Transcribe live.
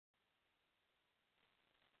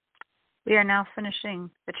We are now finishing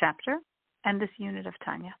the chapter and this unit of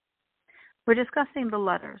Tanya. We're discussing the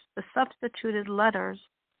letters, the substituted letters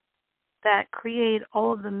that create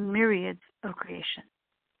all of the myriads of creation.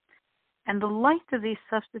 And the light of these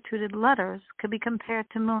substituted letters could be compared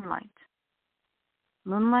to moonlight.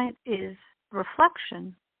 Moonlight is a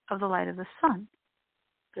reflection of the light of the sun,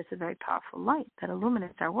 but it's a very powerful light that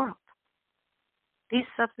illuminates our world. These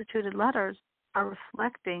substituted letters are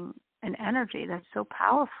reflecting an energy that's so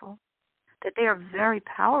powerful that they are very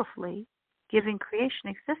powerfully giving creation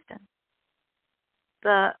existence.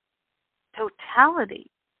 The totality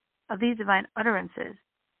of these divine utterances,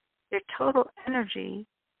 their total energy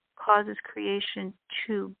causes creation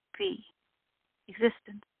to be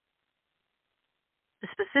existent. The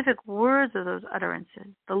specific words of those utterances,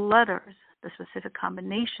 the letters, the specific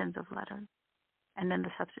combinations of letters, and then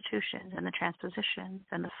the substitutions and the transpositions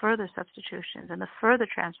and the further substitutions and the further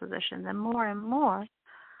transpositions and more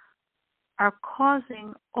are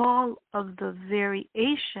causing all of the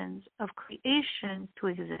variations of creation to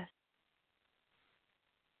exist.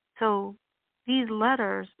 So these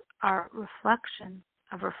letters are reflections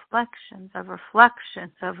of reflections of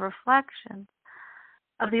reflections of reflections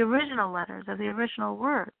of the original letters, of the original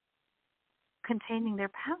words, containing their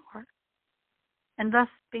power, and thus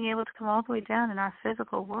being able to come all the way down in our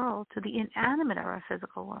physical world to the inanimate of our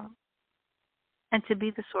physical world, and to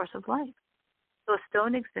be the source of life. So a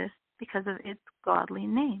stone exists because of its godly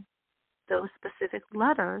name. Those specific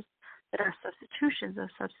letters that are substitutions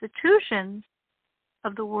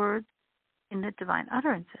of the words in the divine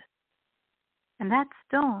utterances. And that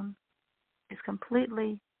stone is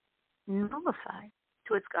completely nullified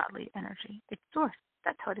to its godly energy, its source.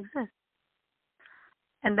 That's how it exists.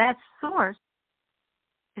 And that source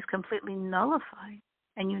is completely nullified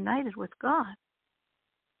and united with God,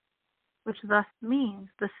 which thus means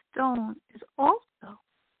the stone is also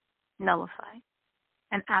nullified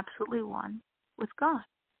and absolutely one with God.